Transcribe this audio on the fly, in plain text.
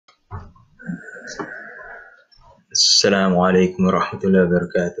السلام عليكم ورحمة الله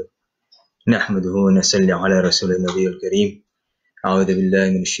وبركاته. نحمده ونصلي على رسول النبي الكريم. أعوذ بالله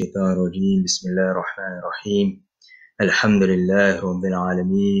من الشيطان الرجيم. بسم الله الرحمن الرحيم. الحمد لله رب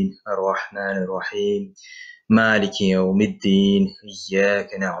العالمين الرحمن الرحيم مالك يوم الدين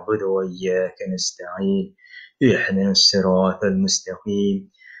إياك نعبد وإياك نستعين اهدنا الصراط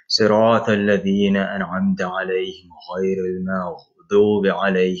المستقيم صراط الذين أنعمت عليهم غير المغضوب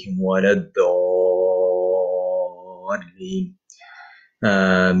عليهم ولا الضالين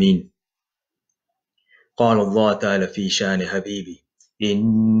آمين. قال الله تعالى في شان حبيبي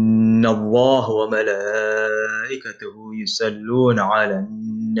إن الله وملائكته يصلون على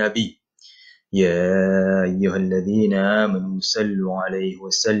النبي يا أيها الذين آمنوا صلوا عليه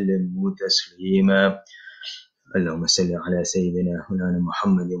وسلموا تسليما. اللهم صل على سيدنا مولانا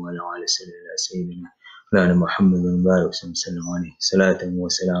محمد وعلى آل سيدنا مولانا محمد وبارك وسلم عليه صلاة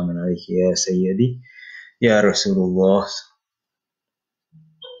وسلاما عليك يا سيدي يا رسول الله.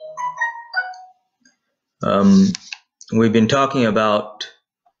 We've been talking about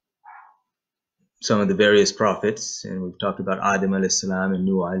some of the various prophets, and we've talked about Adam alayhi salam and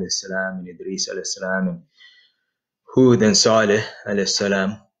Nuh alayhi salam and Idris alayhi salam and Hud and Saleh alayhi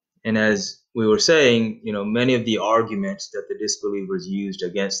salam. And as we were saying, many of the arguments that the disbelievers used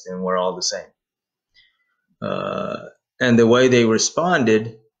against them were all the same. And the way they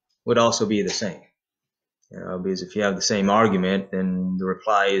responded would also be the same. Because if you have the same argument, then the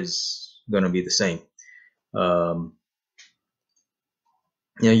reply is going to be the same.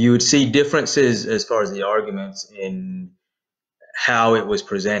 You would see differences as far as the arguments in how it was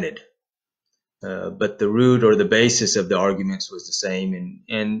presented. But the root or the basis of the arguments was the same,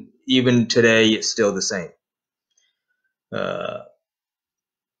 and even today it's still the same.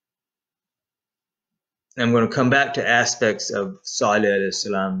 I'm going to come back to aspects of Salih alayhi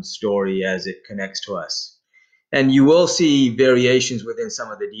salam's story as it connects to us. And you will see variations within some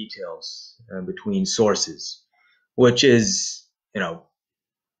of the details between sources, which is,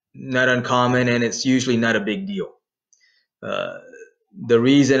 not uncommon, and it's usually not a big deal. The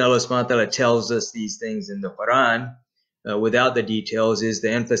reason Allah subhanahu wa ta'ala tells us these things in the Quran without the details is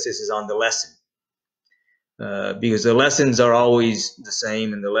the emphasis is on the lesson. Because the lessons are always the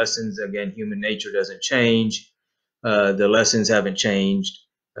same, and the lessons, again, human nature doesn't change. The lessons haven't changed,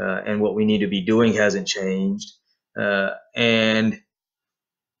 and what we need to be doing hasn't changed.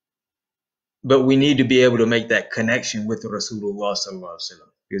 But we need to be able to make that connection with Rasulullah sallallahu alaihi wasallam,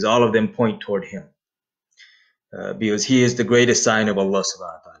 because all of them point toward him. Because he is the greatest sign of Allah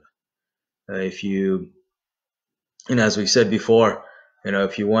subhanahu wa ta'ala. As we said before,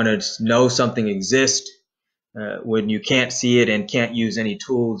 if you want to know something exists, when you can't see it and can't use any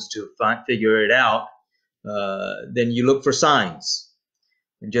tools to figure it out, then you look for signs.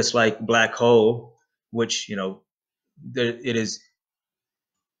 And just like black hole, which, it is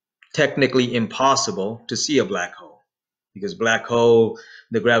technically impossible to see a black hole, because black hole,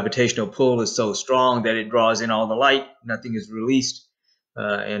 the gravitational pull is so strong that it draws in all the light, nothing is released.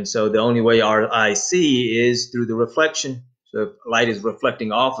 And so the only way our eyes see is through the reflection. So if light is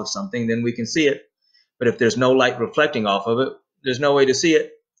reflecting off of something, then we can see it. But if there's no light reflecting off of it, there's no way to see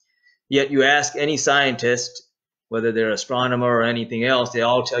it. Yet you ask any scientist, whether they're astronomer or anything else, they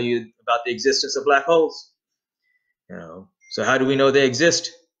all tell you about the existence of black holes. So how do we know they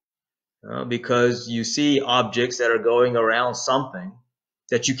exist? Because you see objects that are going around something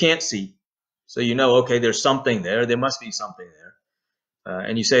that you can't see. So okay, there's something there. There must be something there.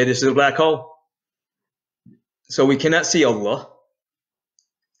 And you say this is a black hole. So we cannot see Allah.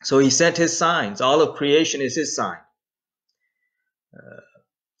 So he sent his signs. All of creation is his sign.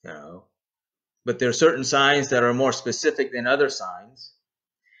 But there are certain signs that are more specific than other signs.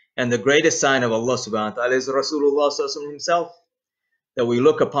 And the greatest sign of Allah subhanahu wa ta'ala is Rasulullah sallallahu alaihi wasallam himself. That we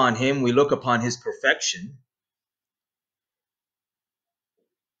look upon him, we look upon his perfection.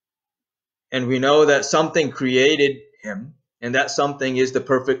 And we know that something created him, and that something is the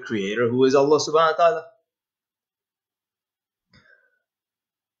perfect creator, who is Allah subhanahu wa ta'ala.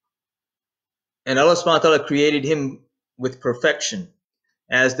 And Allah subhanahu wa ta'ala created him with perfection,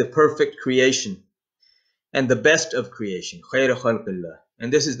 as the perfect creation and the best of creation, khayra khalqillah.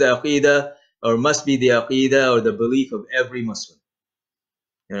 And this is the aqidah, or must be the aqidah or the belief of every Muslim.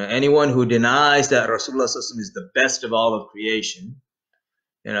 Anyone who denies that Rasulullah is the best of all of creation,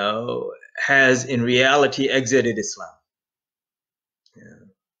 has in reality exited Islam.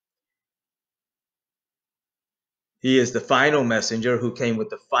 He is the final messenger who came with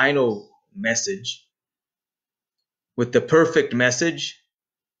the final message, with the perfect message,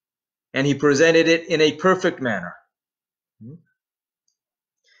 and he presented it in a perfect manner.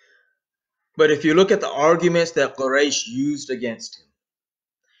 But if you look at the arguments that Quraysh used against him,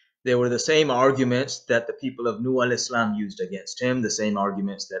 they were the same arguments that the people of Nuh al-Islam used against him, the same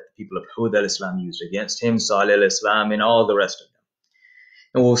arguments that the people of Hud al-Islam used against him, Salih al-Islam, and all the rest of them.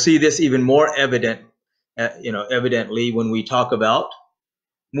 And we'll see this even more evidently when we talk about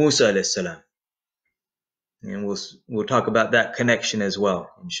Musa al-Salam. And we'll talk about that connection as well,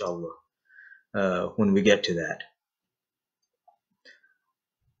 inshallah, when we get to that.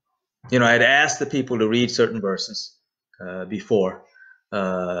 I'd asked the people to read certain verses before,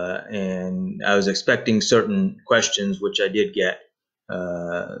 and I was expecting certain questions, which I did get.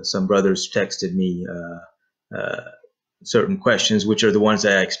 Some brothers texted me certain questions, which are the ones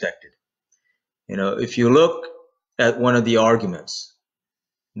that I expected. If you look at one of the arguments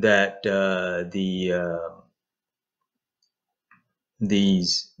that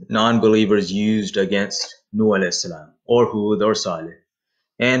these non-believers used against Nuh alayhi salam, or Hud or Salih,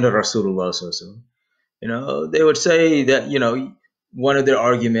 and Rasulullah sallallahu alaihi wasallam, they would say that, one of their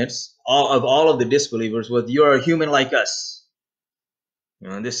arguments of all of the disbelievers was, you're a human like us.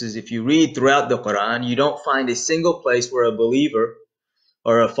 This is, if you read throughout the Quran, you don't find a single place where a believer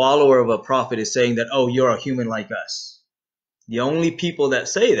or a follower of a prophet is saying that, oh, you're a human like us. The only people that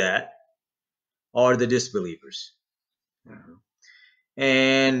say that are the disbelievers.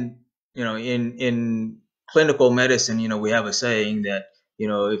 And, in clinical medicine, we have a saying that,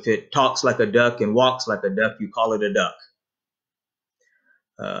 if it talks like a duck and walks like a duck, you call it a duck.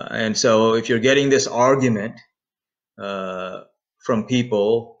 And so if you're getting this argument from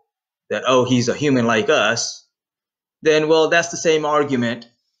people that, oh, he's a human like us, then, well, that's the same argument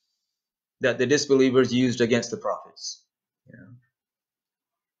that the disbelievers used against the prophets.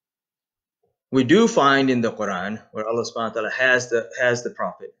 We do find in the Quran where Allah subhanahu wa ta'ala has the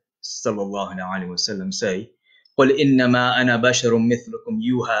Prophet sallallahu alaihi wasallam say, قُلْ إِنَّمَا أَنَا بَشَرٌ مِثْلُكُمْ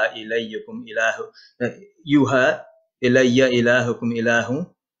يُوحَى إِلَيَّ إِلَهُكُمْ إِلَهٌ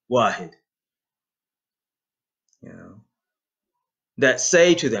وَاحِدٌ. That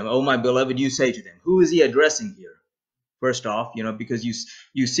say to them, oh my beloved, you say to them. Who is he addressing here? First off, because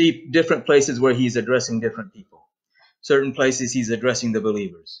you see different places where he's addressing different people. Certain places he's addressing the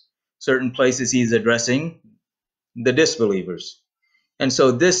believers. Certain places he's addressing the disbelievers. And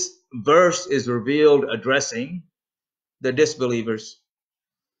so this verse is revealed addressing the disbelievers.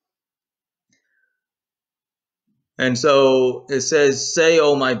 And so it says, say,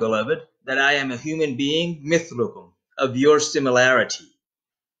 O my beloved, that I am a human being, mithlukum, of your similarity.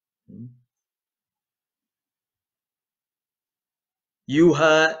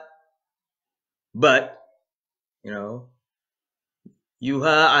 Yuha, but,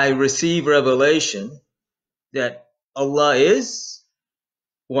 Yuha, I receive revelation that Allah is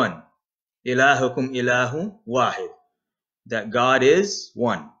one. Ilahukum ilahu wahid. That God is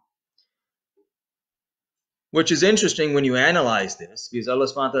one. Which is interesting when you analyze this, because Allah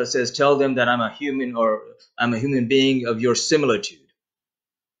subhanahu wa ta'ala says, tell them that I'm a human being of your similitude.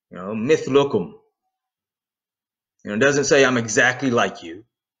 Mithlukum. It doesn't say I'm exactly like you.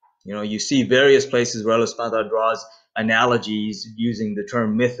 You see various places where Allah subhanahu wa ta'ala draws analogies using the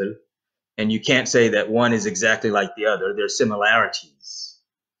term mithl, and you can't say that one is exactly like the other. They're similarities.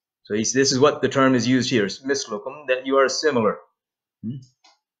 So this is what the term is used here, mithlukum, that you are similar.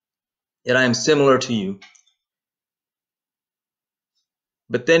 That I am similar to you.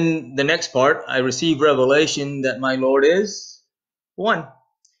 But then the next part, I receive revelation that my Lord is one.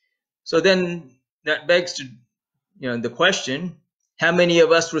 So then that begs to, the question, how many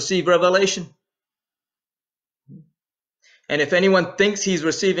of us receive revelation? And if anyone thinks he's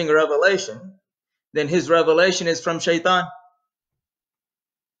receiving a revelation, then his revelation is from shaitan.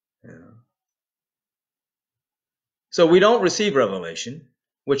 So we don't receive revelation,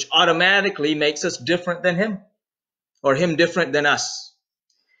 which automatically makes us different than him, or him different than us.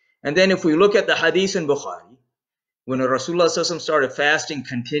 And then if we look at the hadith in Bukhari, when Rasulullah started fasting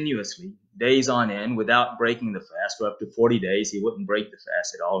continuously, days on end, without breaking the fast for up to 40 days, he wouldn't break the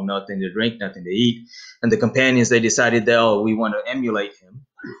fast at all, nothing to drink, nothing to eat. And the companions, they decided that, oh, we want to emulate him.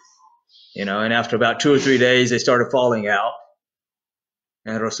 And after about 2 or 3 days, they started falling out.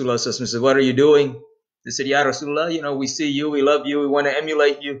 And Rasulullah said, what are you doing? They said, Ya Rasulullah, we see you, we love you, we want to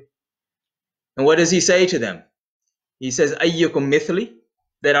emulate you. And what does he say to them? He says, Ayyukum mithli?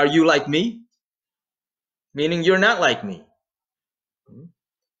 That are you like me? Meaning you're not like me.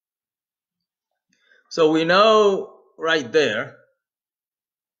 So we know right there,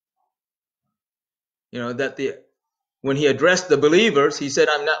 that when he addressed the believers, he said,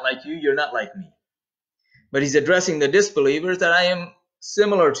 I'm not like you, you're not like me. But he's addressing the disbelievers that I am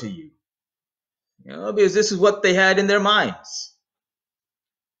similar to you. Because this is what they had in their minds.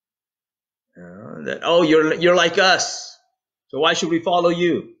 That, oh, you're like us, so why should we follow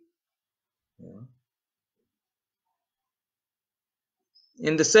you?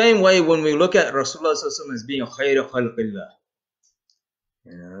 In the same way, when we look at Rasulullah as being khayr khalqillah,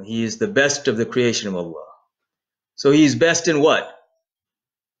 he is the best of the creation of Allah. So he's best in what?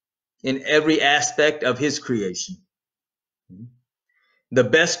 In every aspect of his creation. The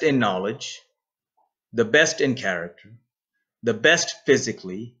best in knowledge, the best in character, the best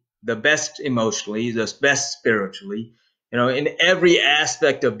physically, the best emotionally, the best spiritually. In every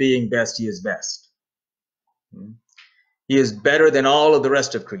aspect of being best, he is best. He is better than all of the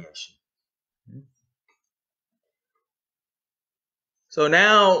rest of creation. So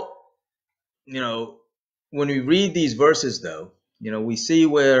now, when we read these verses, though, we see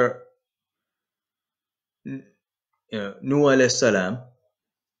where Nuh alayhi salam,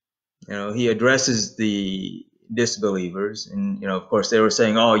 he addresses the disbelievers, and of course they were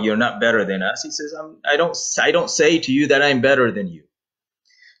saying, "Oh, you're not better than us." He says, "I don't say to you that I'm better than you."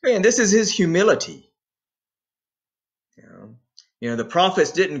 And this is his humility. The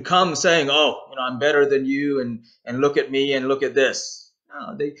prophets didn't come saying, "Oh, I'm better than you, and look at me and look at this."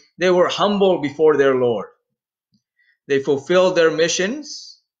 No, they were humble before their Lord. They fulfilled their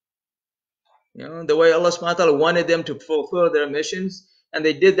missions, the way Allah subhanahu wa ta'ala wanted them to fulfill their missions, and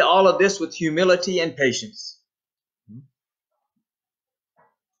they did all of this with humility and patience.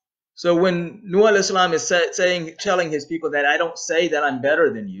 So when Nuh alayhi salam is telling his people that I don't say that I'm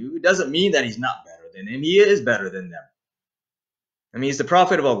better than you, it doesn't mean that he's not better than them. He is better than them. He's the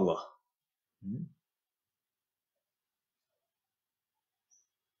prophet of Allah.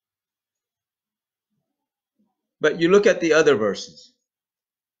 But you look at the other verses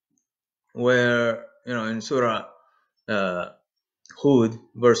where, in Surah Hud,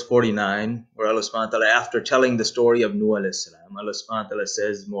 verse 49, where Allah subhanahu wa ta'ala, after telling the story of Nuh alayhi salam, Allah subhanahu wa ta'ala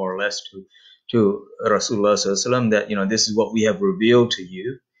says more or less to Rasulullah sallallahu alaihi wasallam that, this is what we have revealed to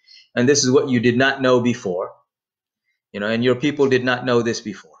you, and this is what you did not know before, and your people did not know this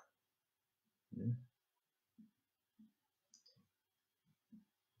before.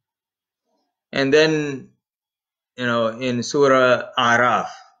 And then, in Surah Araf,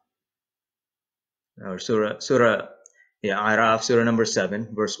 or Araf, Surah number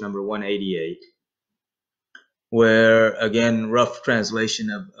 7, verse number 188, where, again, rough translation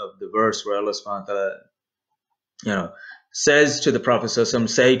of the verse where Allah subhanahu wa ta'ala, says to the Prophet sallallahu alaihi wasallam,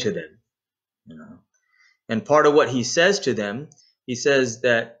 say to them, and part of what he says to them, he says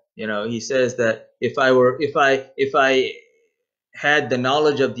that if I had the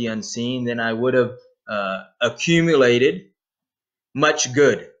knowledge of the unseen, then I would have accumulated much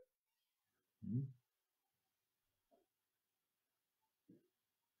good.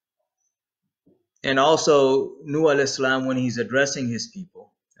 And also Nuh alayhi salam, when he's addressing his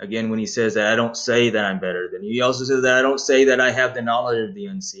people, again, when he says that I don't say that I'm better than you, he also says that I don't say that I have the knowledge of the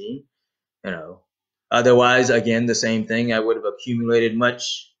unseen. Otherwise, again, the same thing, I would have accumulated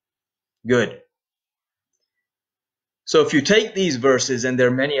much good. So if you take these verses, and there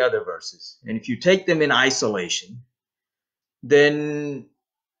are many other verses, and if you take them in isolation, then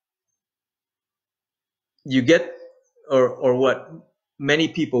you get, or what many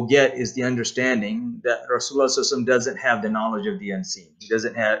people get, is the understanding that Rasulullah sallallahu alaihi wasallam doesn't have the knowledge of the unseen. He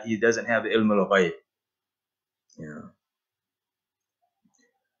doesn't have the Ilm-ul-Ghaib.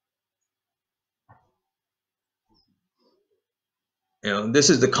 This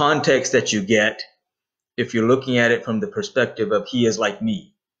is the context that you get if you're looking at it from the perspective of he is like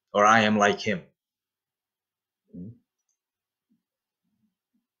me, or I am like him.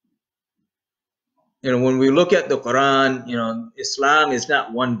 When we look at the Quran, Islam is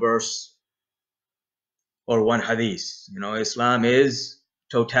not one verse or one hadith. Islam is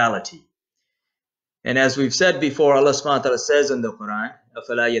totality. And as we've said before, Allah subhanahu wa ta'ala says in the Quran,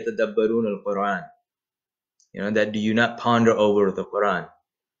 أَفَلَا يَتَدَبَّرُونَ الْقُرْآنَ, that do you not ponder over the Quran.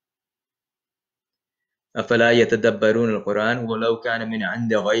 أَفَلَا يَتَدَبَّرُونَ الْقُرْآنَ وَلَوْ كَانَ مِنْ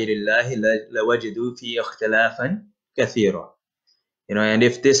عِنْدِ غَيْرِ اللَّهِ لَوَجَدُوا فِيهِ اخْتِلَافًا كَثِيرًا. And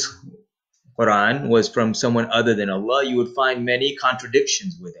if this Quran was from someone other than Allah, you would find many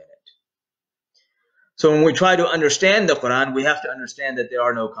contradictions within it. So when we try to understand the Quran, we have to understand that there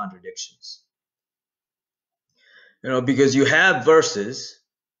are no contradictions. Because you have verses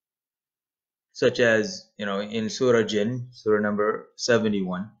such as, in Surah Jinn, Surah number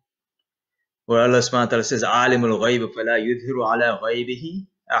 71, where Allah subhanahu wa ta'ala says, Alimul-Ghaib fala yudhiru ala ghaibihi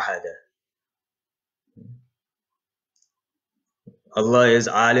ahada. Allah is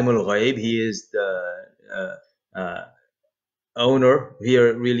Alimul-Ghaib. He is the owner.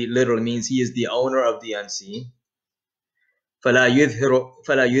 Here really literally means he is the owner of the unseen. فَلَا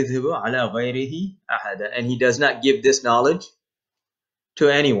يُذْهِبُ عَلَى غَيْرِهِ أَحَدًا. And he does not give this knowledge to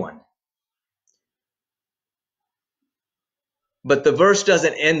anyone. But the verse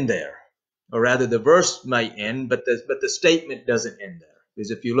doesn't end there. Or rather, the verse might end, but the statement doesn't end there.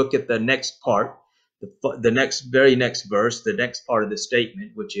 Because if you look at the next part, the very next verse, the next part of the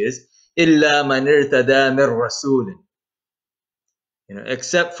statement, which is إِلَّا مَنِ ارْتَدَى مِنْ رَسُولٍ.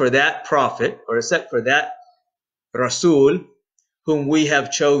 Except for that prophet, or except for that Rasul, whom we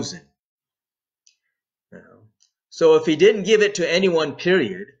have chosen. So if he didn't give it to anyone,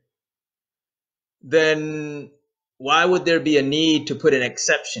 period, then why would there be a need to put an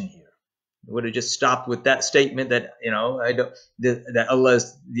exception here? It would have just stopped with that statement that, that Allah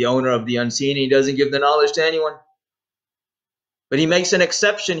is the owner of the unseen. He doesn't give the knowledge to anyone. But he makes an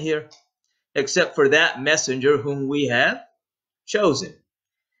exception here, except for that messenger whom we have chosen.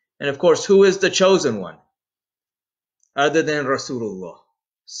 And of course, who is the chosen one? Other than Rasulullah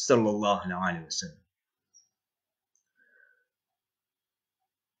sallallahu alaihi wasallam.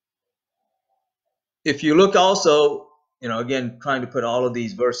 If you look also, again, trying to put all of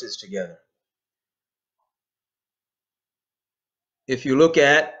these verses together. If you look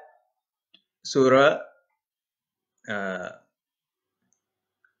at Surah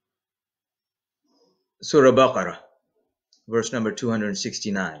Baqarah, verse number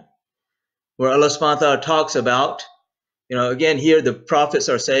 269, where Allah subhanahu wa ta'ala talks about, again, here the prophets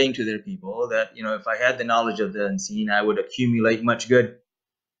are saying to their people that, if I had the knowledge of the unseen, I would accumulate much good.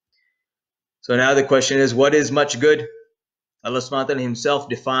 So now the question is, what is much good? Allah subhanahu wa ta'ala himself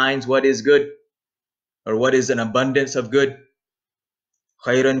defines what is good, or what is an abundance of good.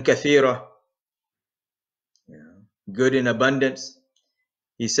 Khayran kathira. Good in abundance.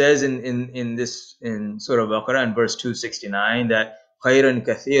 He says in Surah Baqarah in verse 269 that khayran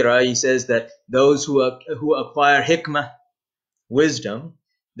kathira, he says that those who acquire hikmah, wisdom,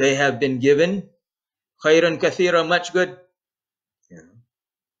 they have been given khayran kathira, much good.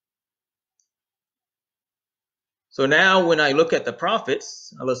 So now when I look at the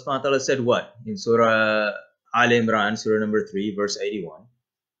prophets, Allah subhanahu wa ta'ala said what? In Surah Al-Imran, Surah number 3, verse 81,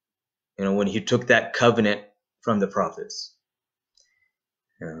 when he took that covenant from the prophets.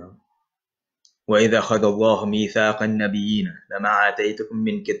 وَإِذَا خَذَ اللَّهُ مِيثَاقَ النَّبِيِّينَ لَمَا آتَيْتُكُم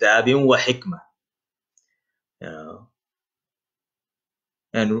مِّن كِتَابٍ وَحِكْمَةٍ.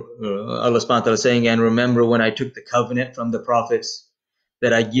 And Allah subhanahu wa ta'ala saying, and remember when I took the covenant from the prophets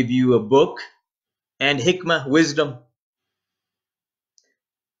that I give you a book and hikmah, wisdom.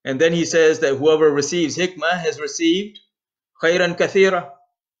 And then he says that whoever receives hikmah has received khayran kathira,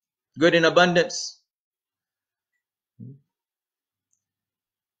 good in abundance.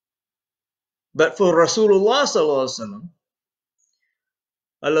 But for Rasulullah sallallahu alaihi wasallam,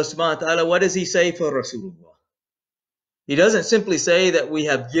 Allah subhanahu wa ta'ala, what does he say for Rasulullah? He doesn't simply say that we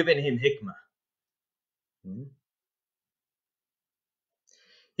have given him hikmah.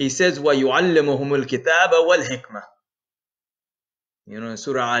 He says, وَيُعَلِّمُهُمُ الْكِتَابَ وَالْحِكْمَةِ. In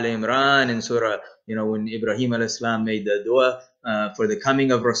Surah Al-Imran, in Surah, when Ibrahim al-Islam made the dua for the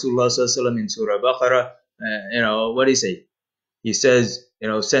coming of Rasulullah sallallahu alaihi wasallam in Surah Baqarah, what do he say? He says,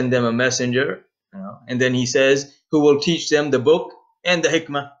 send them a messenger, and then he says, who will teach them the book and the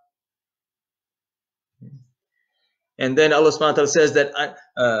hikmah. And then Allah subhanahu wa ta'ala says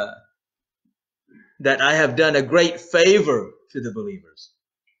that I have done a great favor to the believers.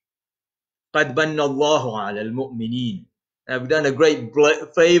 قَدْ بَنَّ اللَّهُ عَلَى الْمُؤْمِنِينَ. I've done a great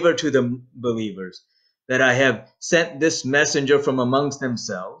favor to the believers, that I have sent this messenger from amongst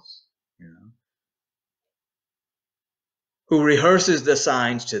themselves, who rehearses the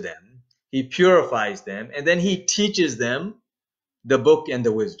signs to them, he purifies them, and then he teaches them the book and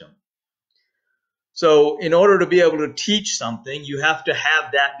the wisdom. So in order to be able to teach something, you have to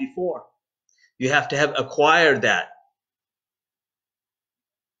have that before. You have to have acquired that.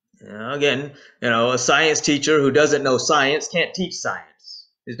 Again, a science teacher who doesn't know science can't teach science.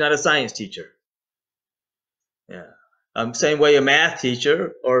 He's not a science teacher. Same way a math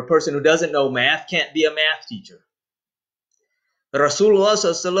teacher or a person who doesn't know math can't be a math teacher. Rasulullah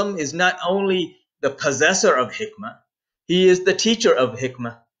sallallahu alaihi wasallam is not only the possessor of hikmah, he is the teacher of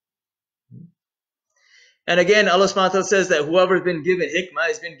hikmah. And again, Allah subhanahu wa ta'ala says that whoever has been given hikmah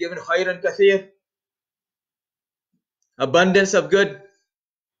has been given khayran kathir, abundance of good.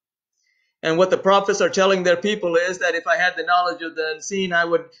 And what the prophets are telling their people is that if I had the knowledge of the unseen, I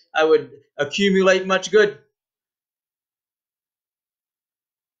would accumulate much good,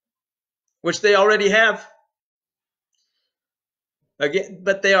 which they already have. Again,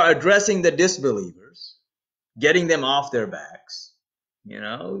 but they are addressing the disbelievers, getting them off their backs,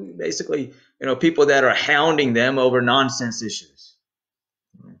 Basically, people that are hounding them over nonsense issues.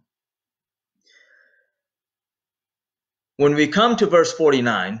 When we come to verse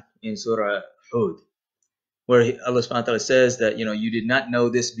 49 in Surah Hud, where Allah subhanahu wa ta'ala says that, you did not know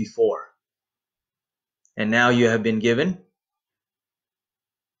this before, and now you have been given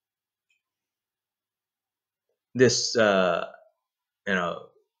this,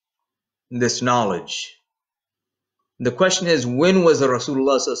 this knowledge. The question is, when was the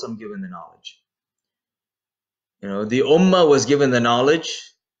Rasulullah sallallahu alaihi wasallam given the knowledge? The Ummah was given the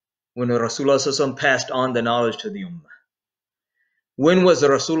knowledge when the Rasulullah sallallahu alaihi wasallam passed on the knowledge to the Ummah. When was the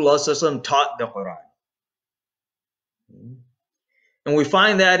Rasulullah sallallahu alaihi wasallam taught the Quran? And we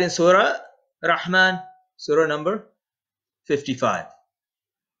find that in Surah Rahman, Surah number 55.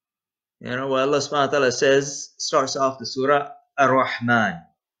 Where Allah subhanahu wa ta'ala says, starts off the Surah Ar-Rahman,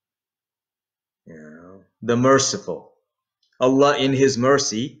 the merciful. Allah in His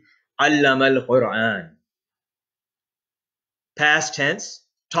mercy, Allama al-Quran. Past tense,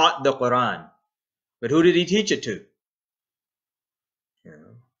 taught the Quran. But who did He teach it to?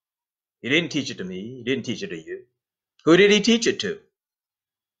 He didn't teach it to me. He didn't teach it to you. Who did He teach it to?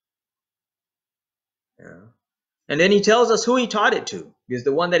 And then He tells us who He taught it to. Because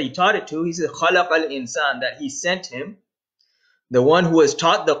the one that He taught it to, He said, Khalaq al-insan, that He sent him. The one who was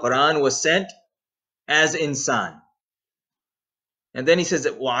taught the Quran was sent as insan. And then He says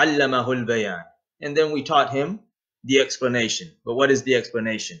that وَعَلَّمَهُ الْبَيَانِ. And then we taught him the explanation. But what is the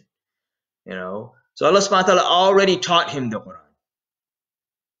explanation? So Allah subhanahu wa ta'ala already taught him the Quran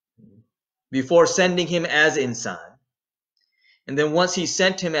before sending him as insan. And then once He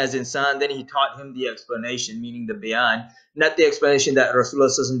sent him as insan, then He taught him the explanation, meaning the bayan, not the explanation that Rasulullah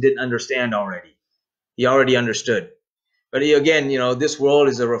sallallahu alaihi wasallam didn't understand already. He already understood. But again, this world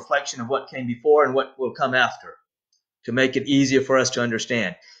is a reflection of what came before and what will come after, to make it easier for us to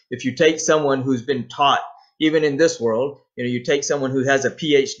understand. If you take someone who's been taught, even in this world, you take someone who has a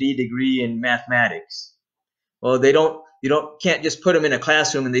PhD degree in mathematics. Well, can't just put them in a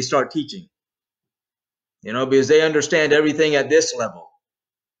classroom and they start teaching. Because they understand everything at this level.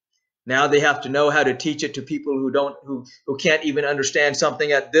 Now they have to know how to teach it to people who can't even understand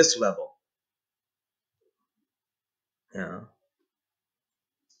something at this level.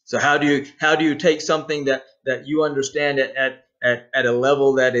 So how do you take something that you understand at a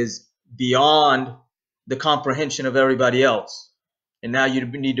level that is beyond the comprehension of everybody else, and now you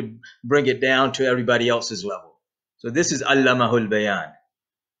need to bring it down to everybody else's level? So this is Allamahul Bayan.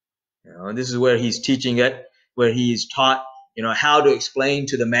 This is where He's teaching it, where He's taught how to explain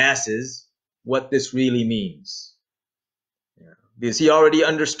to the masses what this really means, because He already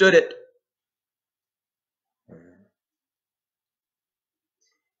understood it.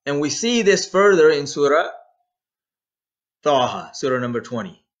 And we see this further in Surah Taha, Surah number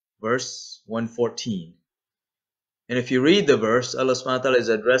 20, verse 114. And if you read the verse, Allah subhanahu wa ta'ala is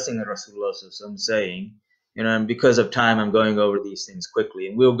addressing Rasulullah sallallahu alaihi wasallam, saying, and because of time, I'm going over these things quickly.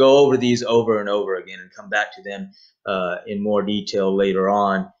 And we'll go over these over and over again and come back to them in more detail later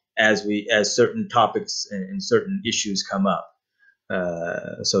on as certain topics and certain issues come up.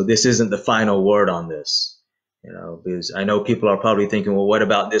 So this isn't the final word on this. Because I know people are probably thinking, well, what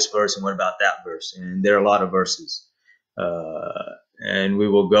about this verse and what about that verse? And there are a lot of verses. And we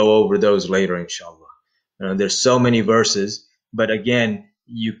will go over those later, inshallah. There's so many verses, but again,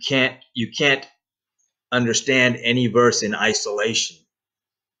 you can't understand any verse in isolation.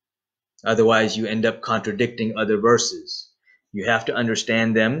 Otherwise, you end up contradicting other verses. You have to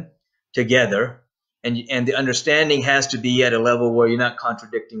understand them together, and the understanding has to be at a level where you're not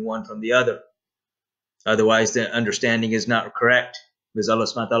contradicting one from the other. Otherwise, the understanding is not correct, because Allah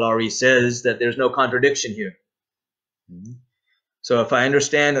subhanahu wa ta'ala already says that there's no contradiction here. So if I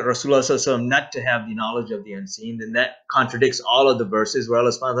understand that Rasulullah sallallahu alaihi wasallam not to have the knowledge of the unseen, then that contradicts all of the verses where Allah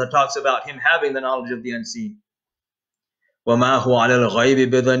subhanahu wa ta'ala talks about Him having the knowledge of the unseen. وَمَا هُوَ عَلَى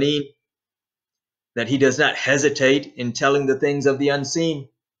الْغَيْبِ بِضَنِينٍ, that He does not hesitate in telling the things of the unseen.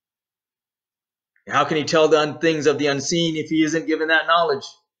 How can He tell the things of the unseen if He isn't given that knowledge?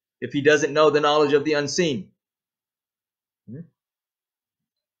 If He doesn't know the knowledge of the unseen?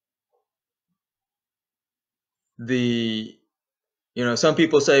 Some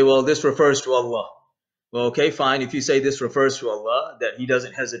people say, well, this refers to Allah. Well, okay, fine. If you say this refers to Allah, that He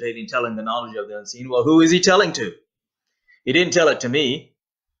doesn't hesitate in telling the knowledge of the unseen, well, who is He telling to? He didn't tell it to me.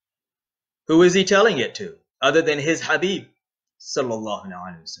 Who is He telling it to? Other than His Habib, sallallahu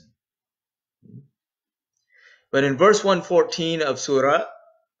alaihi wasallam. But in verse 114 of Surah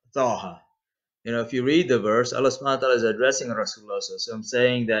Taha, if you read the verse, Allah subhanahu wa ta'ala is addressing Rasulullah sallallahu alaihi wasallam,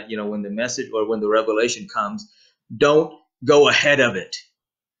 saying that, when the message or when the revelation comes, don't go ahead of it.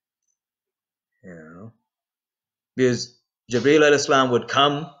 You know, because Jibreel alayhi salam would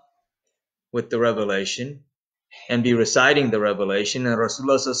come with the revelation and be reciting the revelation, and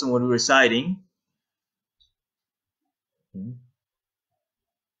Rasulullah sallallahu alaihi wasallam would be reciting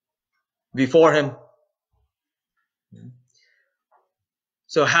before him.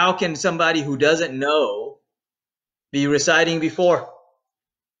 So how can somebody who doesn't know be reciting before?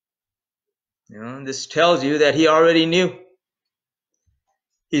 You know, this tells you that he already knew.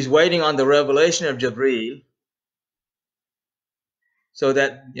 He's waiting on the revelation of Jibreel, so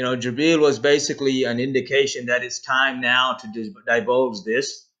that, you know, Jibreel was basically an indication that it's time now to divulge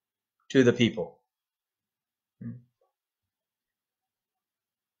this to the people.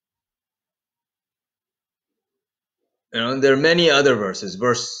 You know, there are many other verses.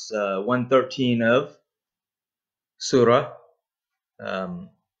 Verse 113 of Surah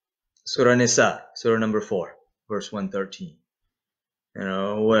Nisa, Surah number 4, verse 113. You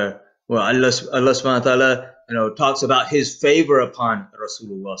know, where Allah subhanahu wa ta'ala, you know, talks about his favor upon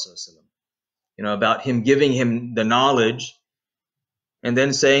Rasulullah sallallahu alaihi wasallam. You know, about him giving him the knowledge, and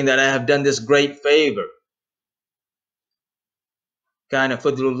then saying that I have done this great favor. Kana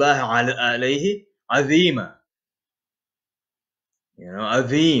fadlullah alayhi azima. You know,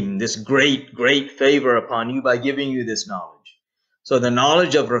 azim, this great, great favor upon you by giving you this knowledge. So the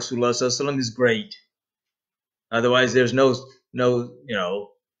knowledge of Rasulullah sallallahu alaihi wasallam is great. Otherwise, there's no, you know,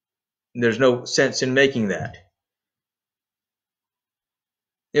 there's no sense in making that.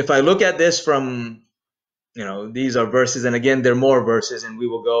 If I look at this from, you know, these are verses, and again, there are more verses, and we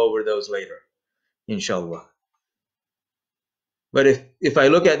will go over those later, inshallah. But if I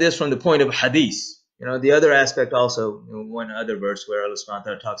look at this from the point of hadith, you know, the other aspect also, you know, one other verse where Allah subhanahu wa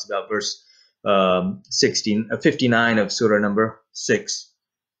ta'ala talks about verse 59 of Surah number 6,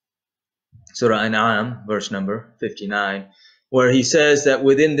 Surah An'am, verse number 59, where he says that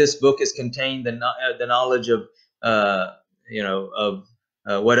within this book is contained the knowledge of, you know, of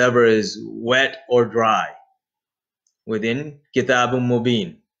whatever is wet or dry. Within Kitabun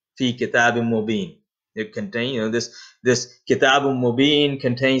Mubin, fi Kitabun Mubin. It contains, you know, this Kitabun Mubin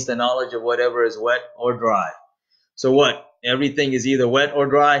contains the knowledge of whatever is wet or dry. So what? Everything is either wet or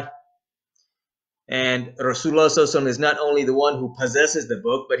dry. And Rasulullah sallallahu alaihi wasallam is not only the one who possesses the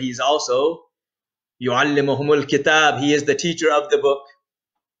book, but he's also yu'allimuhumul kitab. He is the teacher of the book.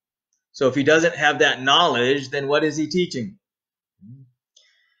 So if he doesn't have that knowledge, then what is he teaching?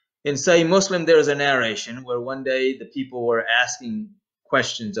 In Sahih Muslim, there is a narration where one day the people were asking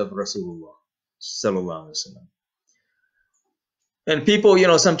questions of Rasulullah sallallahu alaihi wasallam. And people, you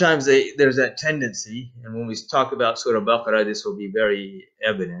know, sometimes there's that tendency, and when we talk about Surah Baqarah, this will be very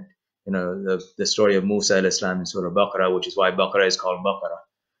evident. You know, the story of Musa alayhi salam in Surah Baqarah, which is why Baqarah is called Baqarah.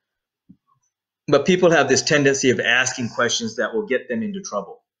 But people have this tendency of asking questions that will get them into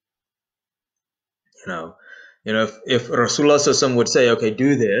trouble. You know, if Rasulullah sallallahu alaihi wasallam would say, okay,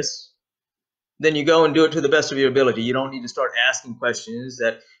 do this, then you go and do it to the best of your ability. You don't need to start asking questions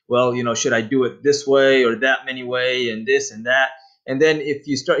that, well, you know, should I do it this way or that many way and this and that? And then if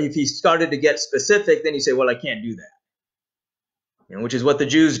he started to get specific, then you say, well, I can't do that. You know, which is what the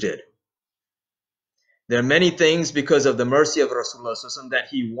Jews did. There are many things because of the mercy of Rasulullah sallallahu alaihi wasallam that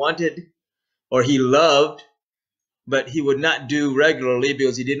he wanted or he loved, but he would not do regularly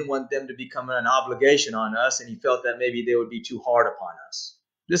because he didn't want them to become an obligation on us, and he felt that maybe they would be too hard upon us.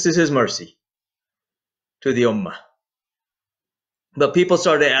 This is his mercy to the ummah. But people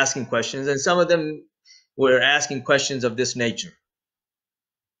started asking questions, and some of them were asking questions of this nature.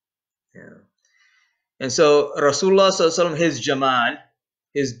 Yeah. And so Rasulullah sallallahu alaihi wasallam, his jamal,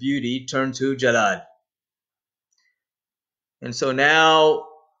 his beauty, turned to jalal. And so now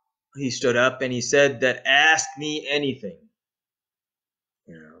he stood up and he said that, ask me anything,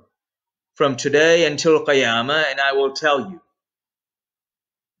 you know, from today until Qiyamah, and I will tell you.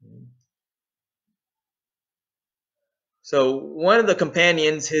 So one of the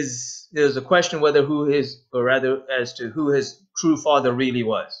companions, there's a question whether as to who his true father really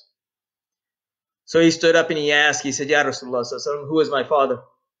was. So he stood up and he asked, he said, Ya Rasulullah sallallahu alaihi wasallam, who is my father?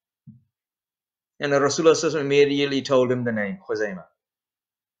 And the Rasulullah sallallahu alaihi wasallam immediately told him the name, Khuzaimah.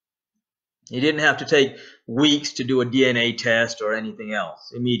 He didn't have to take weeks to do a DNA test or anything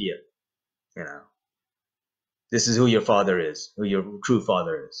else. Immediate. You know, this is who your father is, who your true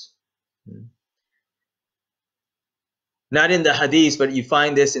father is. Not in the hadith, but you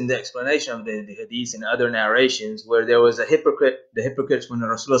find this in the explanation of the hadith and other narrations where there was a hypocrite, the hypocrites, when the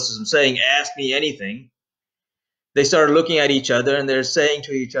Rasulullah was saying, ask me anything, they started looking at each other and they're saying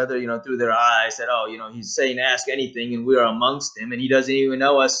to each other, you know, through their eyes that, oh, you know, he's saying ask anything and we're amongst him and he doesn't even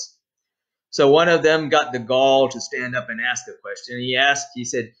know us. So one of them got the gall to stand up and ask a question. He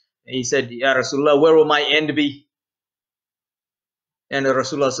said, Ya Rasulullah, where will my end be? And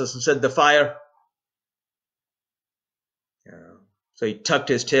Rasulullah said, the fire. So he tucked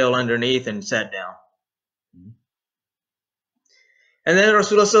his tail underneath and sat down. And then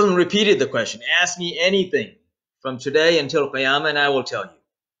Rasulullah repeated the question, ask me anything from today until Qiyamah and I will tell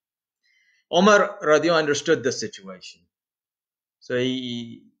you. Umar radiallahu understood the situation. So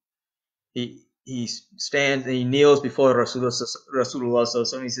he stands and he kneels before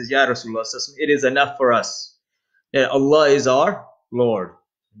Rasulullah. He says, Ya Rasulullah, it is enough for us that Allah is our Lord,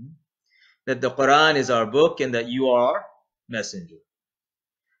 that the Quran is our book, and that you are our messenger.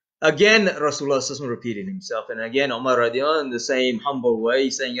 Again, Rasulullah repeated himself, and again Umar radiallahu in the same humble way,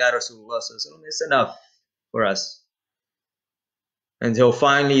 saying, Ya Rasulullah, it's enough for us. Until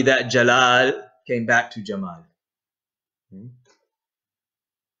finally that Jalal came back to Jamal.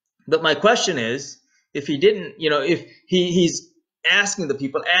 But my question is, if he didn't, if he's asking the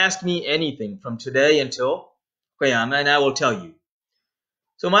people, ask me anything from today until Qiyamah and I will tell you.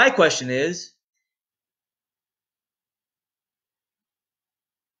 So my question is,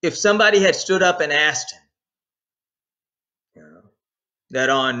 if somebody had stood up and asked him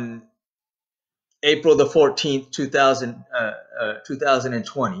that on April the 14th,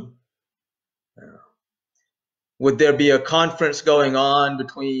 2020, would there be a conference going on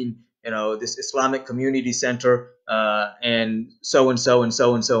between this Islamic Community Center and so and so and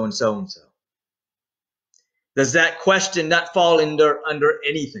so and so and so and so? Does that question not fall under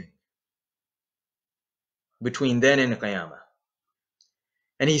anything between then and Qiyamah?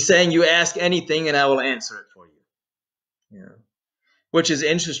 And he's saying, you ask anything and I will answer it for you. Which is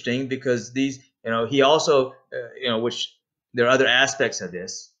interesting because these, he also, which there are other aspects of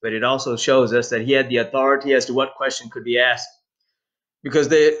this, but it also shows us that he had the authority as to what question could be asked. Because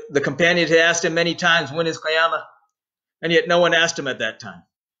the companions had asked him many times, when is Qiyamah? And yet no one asked him at that time.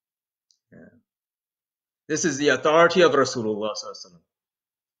 This is the authority of Rasulullah.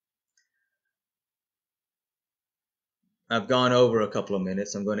 I've gone over a couple of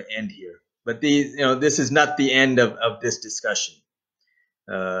minutes. I'm going to end here. But this is not the end of this discussion,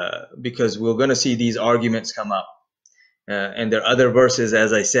 because we're going to see these arguments come up. And there are other verses,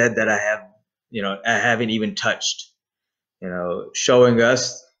 as I said, that I haven't even touched, showing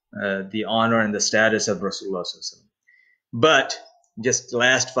us the honor and the status of Rasulullah. But just the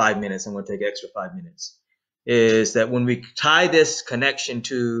last 5 minutes, I'm going to take extra 5 minutes, is that when we tie this connection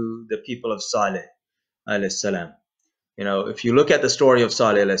to the people of Saleh alayhi salam, if you look at the story of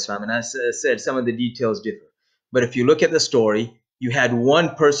Saleh alayhi salam, and as I said, some of the details differ, but if you look at the story, you had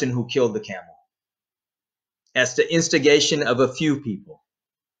one person who killed the camel. That's the instigation of a few people.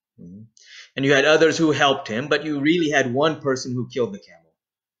 And you had others who helped him, but you really had one person who killed the camel.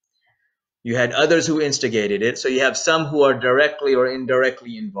 You had others who instigated it, so you have some who are directly or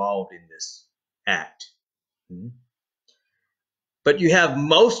indirectly involved in this act. But you have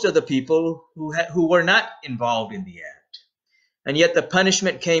most of the people who were not involved in the act. And yet the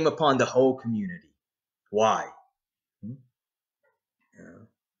punishment came upon the whole community. Why?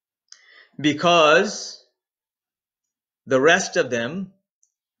 Because the rest of them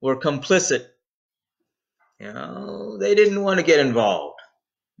were complicit. They didn't want to get involved.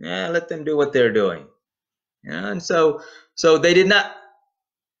 Let them do what they're doing. And so they did not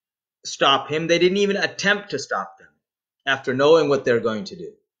stop him. They didn't even attempt to stop them after knowing what they're going to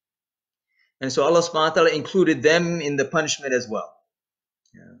do. And so Allah subhanahu wa ta'ala included them in the punishment as well.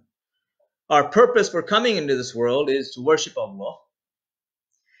 Our purpose for coming into this world is to worship Allah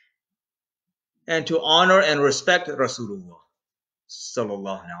and to honor and respect Rasulullah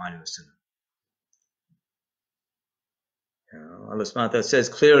sallallahu alaihi wasallam. Allah subhanahu wa ta'ala says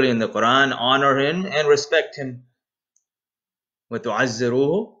clearly in the Quran, honor him and respect him.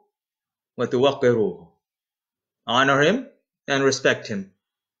 وَتُعَزِّرُوهُ وَتُوَقِّرُوهُ. Honor him and respect him.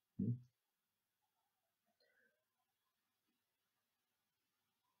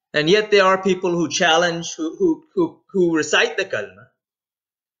 And yet there are people who challenge, who recite the kalma,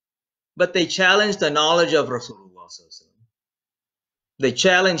 but they challenge the knowledge of Rasulullah. They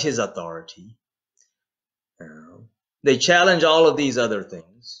challenge his authority. They challenge all of these other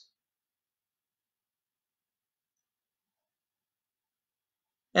things.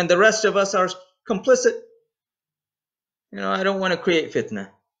 And the rest of us are complicit. I don't want to create fitna.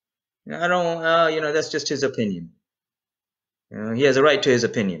 I don't, that's just his opinion. He has a right to his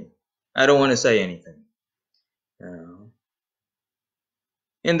opinion. I don't want to say anything.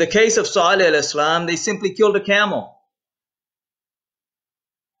 In the case of Saleh al-Islam, they simply killed a camel.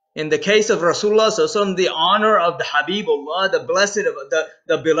 In the case of Rasulullah sallallahu alaihi wasallam, the honor of the Habibullah, the blessed of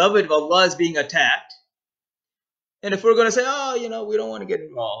the beloved of Allah, is being attacked. And if we're going to say, oh, we don't want to get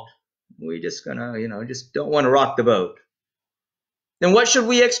involved, we just gonna, just don't want to rock the boat, then what should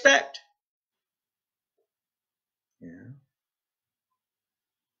we expect? Yeah.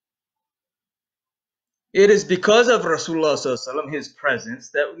 It is because of Rasulullah sallallahu alaihi wasallam, his presence,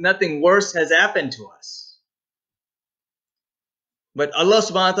 that nothing worse has happened to us. But Allah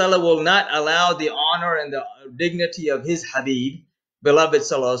subhanahu wa ta'ala will not allow the honor and the dignity of his Habib, beloved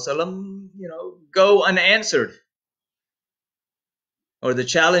sallallahu alaihi wasallam, go unanswered, or the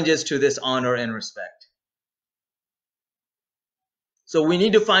challenges to this honor and respect. So we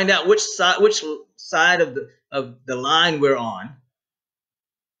need to find out which side of the line we're on,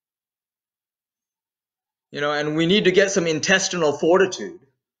 and we need to get some intestinal fortitude,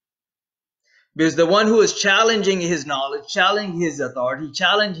 because the one who is challenging his knowledge, challenging his authority,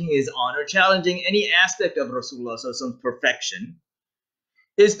 challenging his honor, challenging any aspect of Rasulullah sallallahu alaihi wasallam's perfection,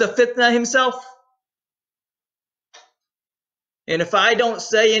 is the fitna himself. And if I don't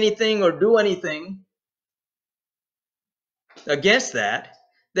say anything or do anything against that,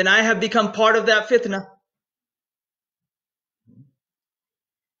 then I have become part of that fitna.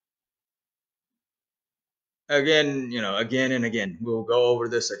 Again, again and again, we'll go over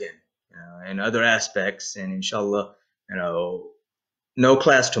this again, and other aspects, and inshallah, no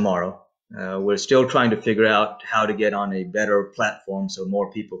class tomorrow. We're still trying to figure out how to get on a better platform so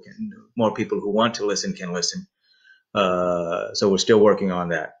more people who want to listen can listen. So we're still working on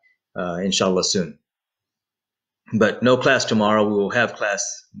that, inshallah soon. But no class tomorrow. We will have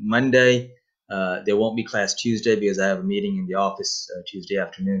class Monday. There won't be class Tuesday because I have a meeting in the office Tuesday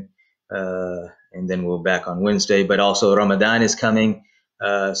afternoon. And then we'll back on Wednesday. But also Ramadan is coming,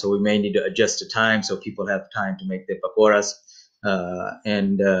 so we may need to adjust the time so people have time to make their pakoras.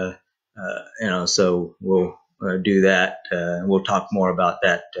 So we'll do that. We'll talk more about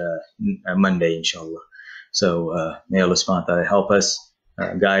that Monday, inshallah. So may Allah subhanahu wa ta'ala help us,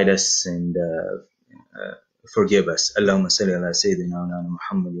 guide us, and forgive us. Allahumma salli ala Sayyidina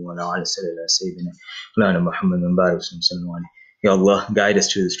Muhammad wa ala Sayyidina Muhammad wa barik sallallahu alayhi. Ya Allah, guide us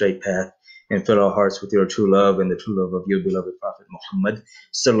to the straight path and fill our hearts with your true love and the true love of your beloved Prophet Muhammad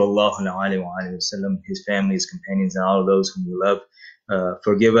sallallahu alayhi wa sallam, his family, his companions, and all of those whom you love.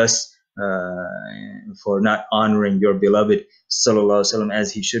 Forgive us for not honoring your beloved sallallahu alayhi wa sallam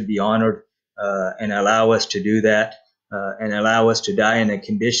as he should be honored, and allow us to do that, and allow us to die in a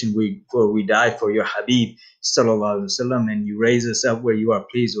condition where we die for your Habib sallallahu alayhi wa sallam, and you raise us up where you are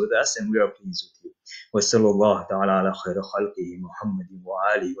pleased with us and we are pleased with you. وصلى الله تعالى على خير خلقه محمد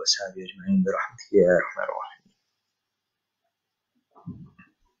وآله وصحبه أجمعين برحمتك يا أرحم الراحمين.